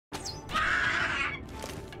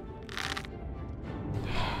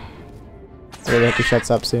really hope he shuts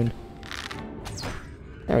up soon.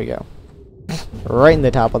 There we go. Right in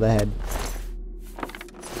the top of the head.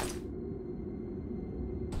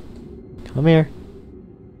 Come here.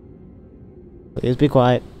 Please be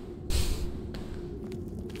quiet.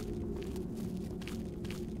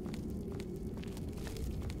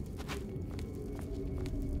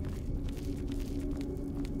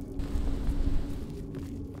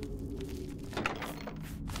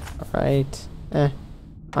 Alright.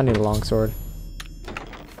 I need a longsword.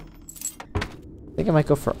 I think I might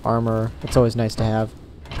go for armor. It's always nice to have.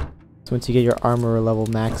 So once you get your armor level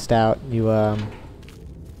maxed out, you will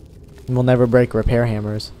never break repair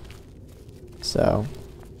hammers. So,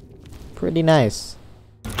 pretty nice.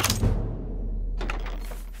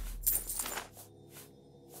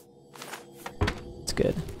 It's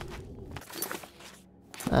good.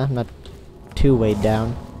 I'm not too weighed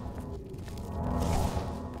down.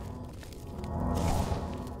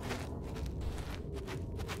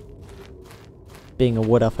 Being a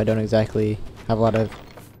wood elf, I don't exactly have a lot of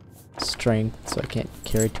strength, so I can't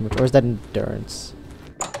carry too much. Or is that endurance?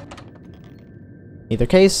 Either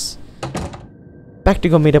case, back to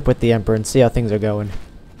go meet up with the Emperor and see how things are going.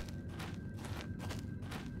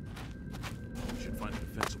 We should find a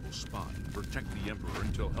defensible spot and protect the Emperor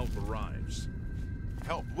until help arrives.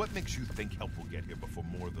 Help? What makes you think help will get here before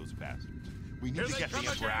more of those bastards? We need to get the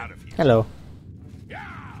Emperor out of here. Hello.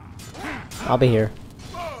 I'll be here.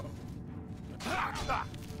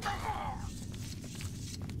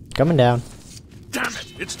 Coming down. Damn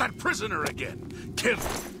it! It's that prisoner again! Kill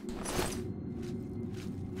him!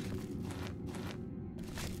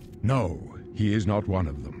 No, he is not one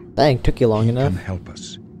of them. Dang, took you long enough. He can help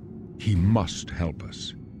us. He must help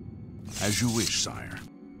us. As you wish, sire.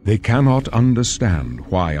 They cannot understand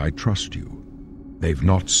why I trust you. They've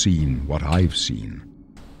not seen what I've seen.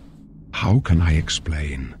 How can I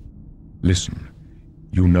explain? Listen,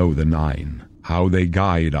 you know the Nine. How they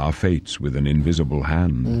guide our fates with an invisible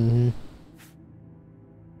hand. Mm-hmm.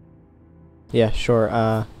 Yeah, sure,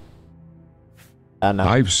 I don't know.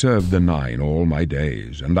 I've served the Nine all my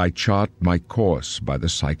days, and I chart my course by the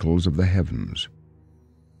cycles of the heavens.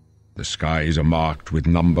 The skies are marked with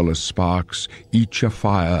numberless sparks, each a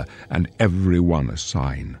fire, and every one a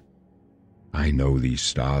sign. I know these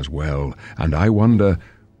stars well, and I wonder,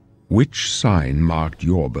 which sign marked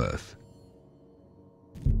your birth?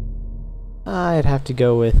 I'd have to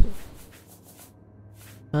go with...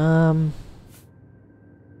 I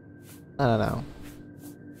don't know.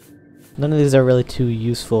 None of these are really too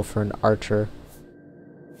useful for an archer.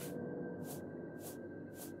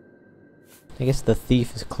 I guess the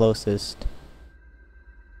thief is closest.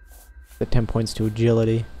 The 10 points to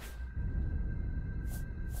agility.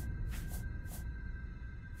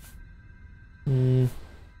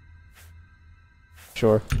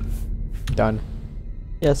 Sure. Done.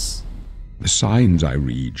 Yes. The signs I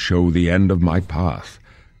read show the end of my path.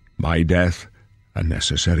 My death, a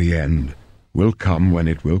necessary end, will come when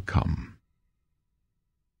it will come.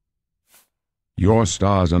 Your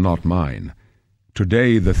stars are not mine.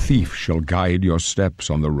 Today the thief shall guide your steps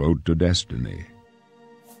on the road to destiny.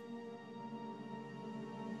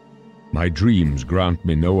 My dreams grant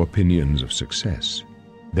me no opinions of success.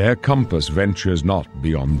 Their compass ventures not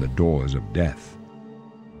beyond the doors of death.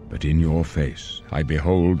 But in your face I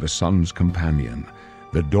behold the sun's companion.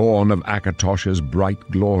 The dawn of Akatosh's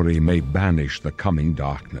bright glory may banish the coming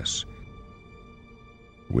darkness.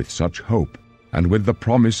 With such hope, and with the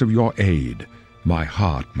promise of your aid, my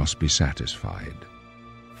heart must be satisfied.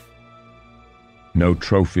 No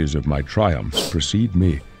trophies of my triumphs precede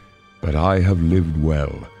me, but I have lived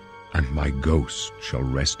well, and my ghost shall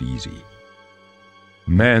rest easy.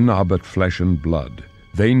 Men are but flesh and blood.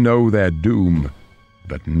 They know their doom,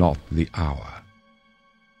 but not the hour.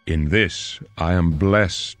 In this I am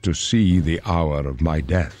blessed to see the hour of my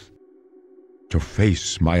death, to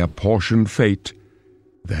face my apportioned fate,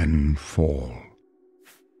 then fall.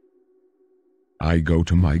 I go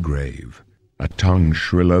to my grave. A tongue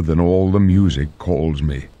shriller than all the music calls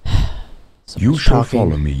me. You shall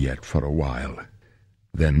follow me yet for a while,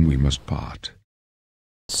 then we must part.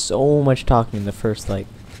 So much talking in the first,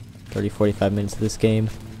 30-45 minutes of this game.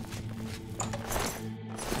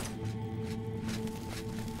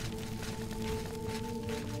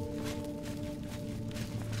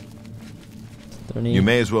 You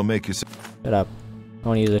may as well make yourself... Shut up. I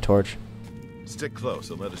want to use a torch. Stick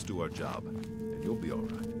close and let us do our job, and you'll be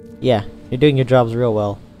alright. Yeah, you're doing your jobs real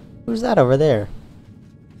well. Who's that over there?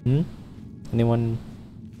 Anyone?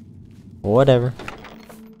 Whatever.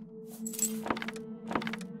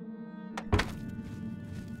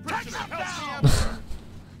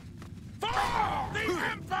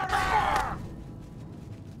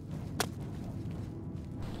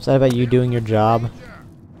 Is that about you doing your job?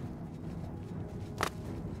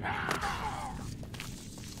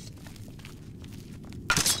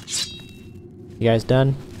 You guys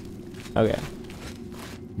done? Okay.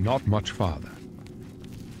 Not much farther.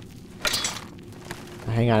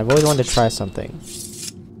 Hang on, I've always wanted to try something.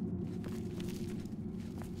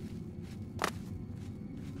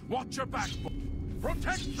 Watch your back.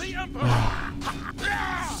 Protect the Emperor.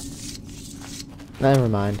 Never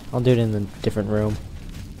mind. I'll do it in a different room.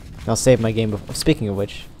 I'll save my game before. Speaking of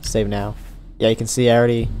which, save now. Yeah, you can see I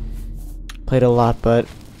already played a lot, but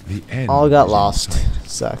The end all got is in lost.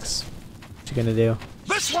 sight. Sucks. What you gonna do?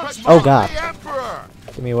 This one's Oh god. The Emperor!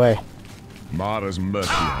 Get me away. Mara's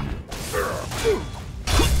mercy on you.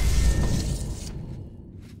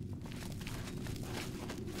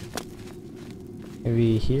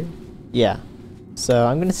 Maybe here? Yeah. So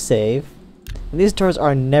I'm gonna save. And these doors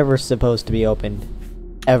are never supposed to be opened.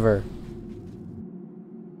 Ever.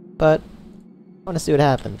 But I wanna see what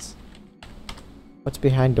happens. What's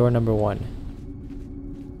behind door number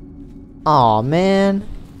 1? Aw, man.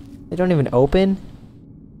 They don't even open?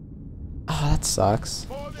 Oh, that sucks.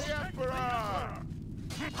 For the Emperor!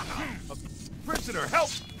 Prisoner, help!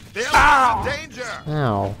 The Emperor's in danger!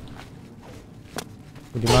 Ow.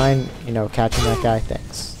 Would you mind, catching that guy?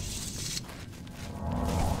 Thanks.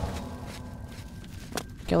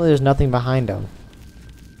 Can't believe there's nothing behind him.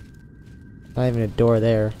 Not even a door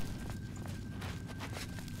there.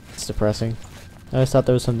 It's depressing. I always thought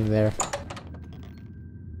there was something there.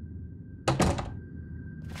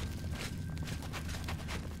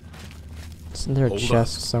 Isn't there a Hold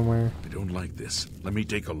chest up. somewhere? I don't like this. Let me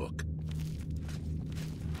take a look.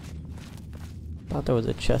 Thought there was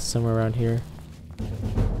a chest somewhere around here.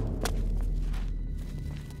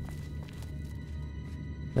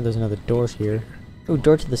 And there's another door here. Oh,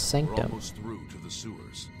 door to the We're sanctum. almost through to the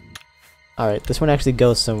sewers. Alright, this one actually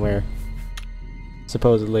goes somewhere.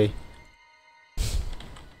 Supposedly.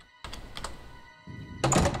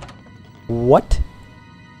 What?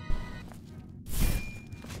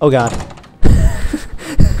 Oh god.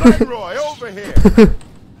 Glenroy, over here!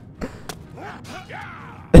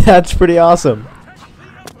 That's pretty awesome.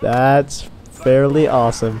 That's fairly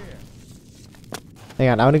awesome. Hang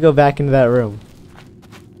on, I want to go back into that room.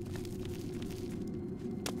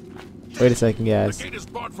 Wait a second, The guys. gate is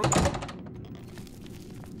barred from.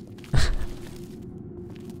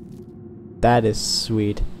 That is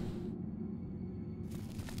sweet.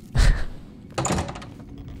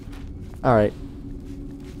 Alright.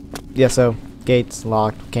 Yeah, so, gates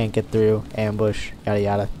locked, can't get through, ambush, yada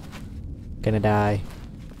yada. Gonna die.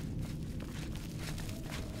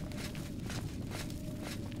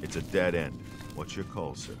 It's a dead end. What's your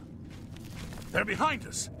call, sir? They're behind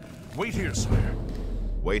us. Wait here, sire.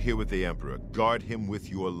 Wait here with the Emperor. Guard him with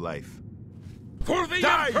your life. For the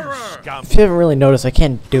Die, you Emperor! scum! If you haven't really noticed, I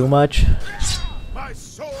can't do much. My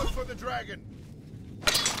sword for the dragon!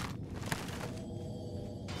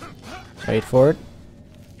 Wait for it.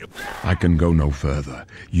 I can go no further.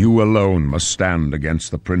 You alone must stand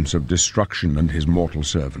against the Prince of Destruction and his mortal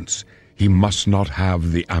servants. He must not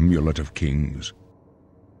have the Amulet of Kings.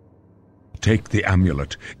 Take the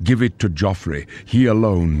amulet, give it to Joffrey. He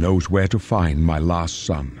alone knows where to find my last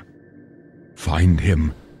son. Find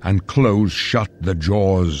him and close shut the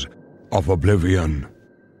jaws of Oblivion.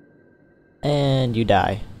 And you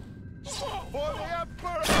die. For the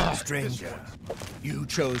Emperor! Stranger, you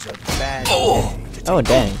chose a bad day to Oh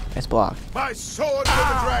dang, nice block. My sword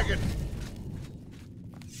for the dragon!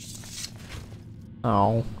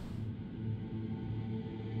 Oh.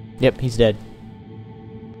 Yep, he's dead.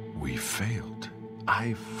 We failed.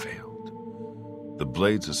 I failed. The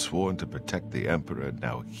Blades are sworn to protect the Emperor.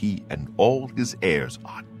 Now he and all his heirs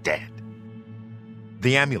are dead.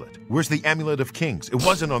 The amulet. Where's the Amulet of Kings? It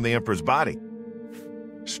wasn't on the Emperor's body.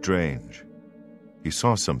 Strange. He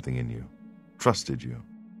saw something in you. Trusted you.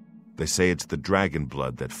 They say it's the dragon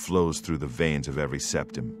blood that flows through the veins of every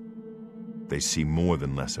septim. They see more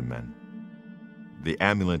than lesser men. The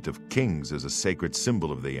Amulet of Kings is a sacred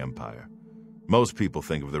symbol of the Empire. Most people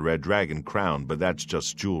think of the red dragon crown, but that's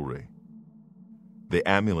just jewelry. The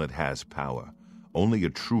amulet has power. Only a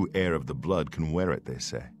true heir of the blood can wear it, they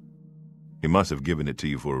say. He must have given it to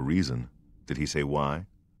you for a reason. Did he say why?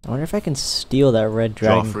 I wonder if I can steal that red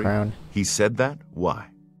dragon Joffrey, crown. he said that? Why?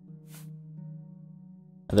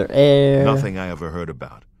 Other heir. Nothing I ever heard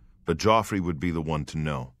about. But Joffrey would be the one to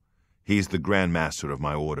know. He's the Grand Master of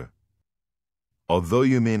my order. Although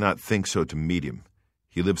you may not think so to meet him,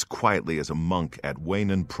 he lives quietly as a monk at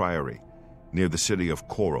Waynon Priory, near the city of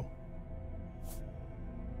Coral.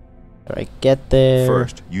 How do I get there?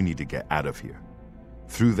 First, you need to get out of here.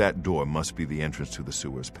 Through that door must be the entrance to the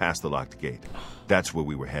sewers, past the locked gate. That's where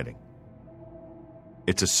we were heading.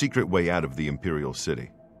 It's a secret way out of the Imperial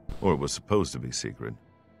City. Or it was supposed to be secret.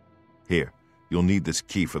 Here, you'll need this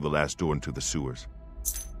key for the last door into the sewers.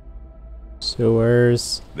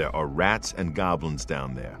 Sewers. There are rats and goblins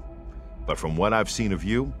down there. But from what I've seen of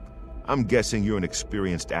you, I'm guessing you're an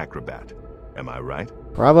experienced acrobat. Am I right?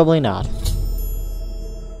 Probably not.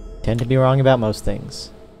 Tend to be wrong about most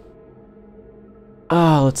things.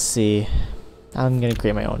 Let's see. I'm gonna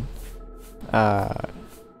create my own.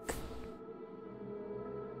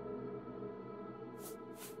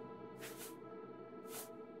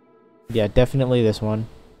 Yeah, definitely this one.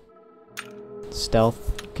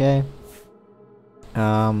 Stealth, okay.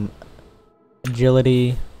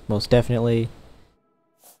 Agility, most definitely.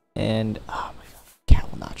 And, oh my god, cat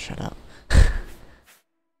will not shut up.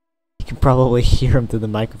 You can probably hear him through the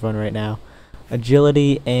microphone right now.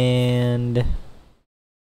 Agility and...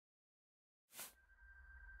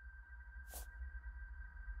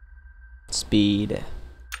 speed.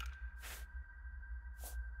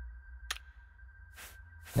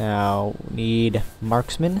 Now, need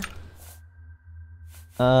marksman.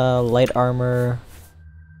 Light armor.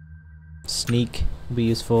 Sneak will be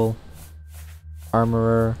useful.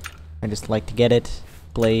 Armorer. I just like to get it.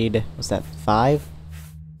 Blade. Was that 5?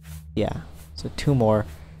 Yeah. So 2 more.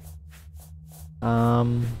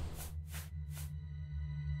 Run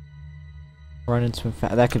and swim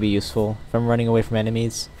fast. That could be useful if I'm running away from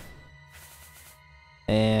enemies.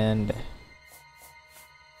 And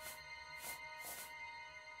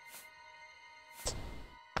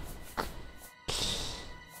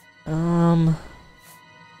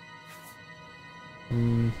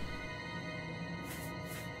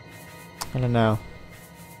I don't know.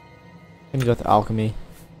 I'm gonna go with alchemy.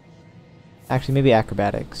 Actually, maybe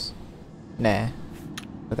acrobatics. Nah.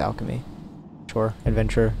 With alchemy. Sure.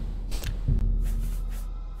 Adventure.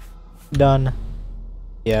 Done.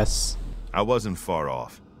 Yes. I wasn't far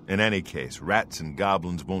off. In any case, rats and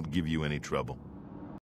goblins won't give you any trouble.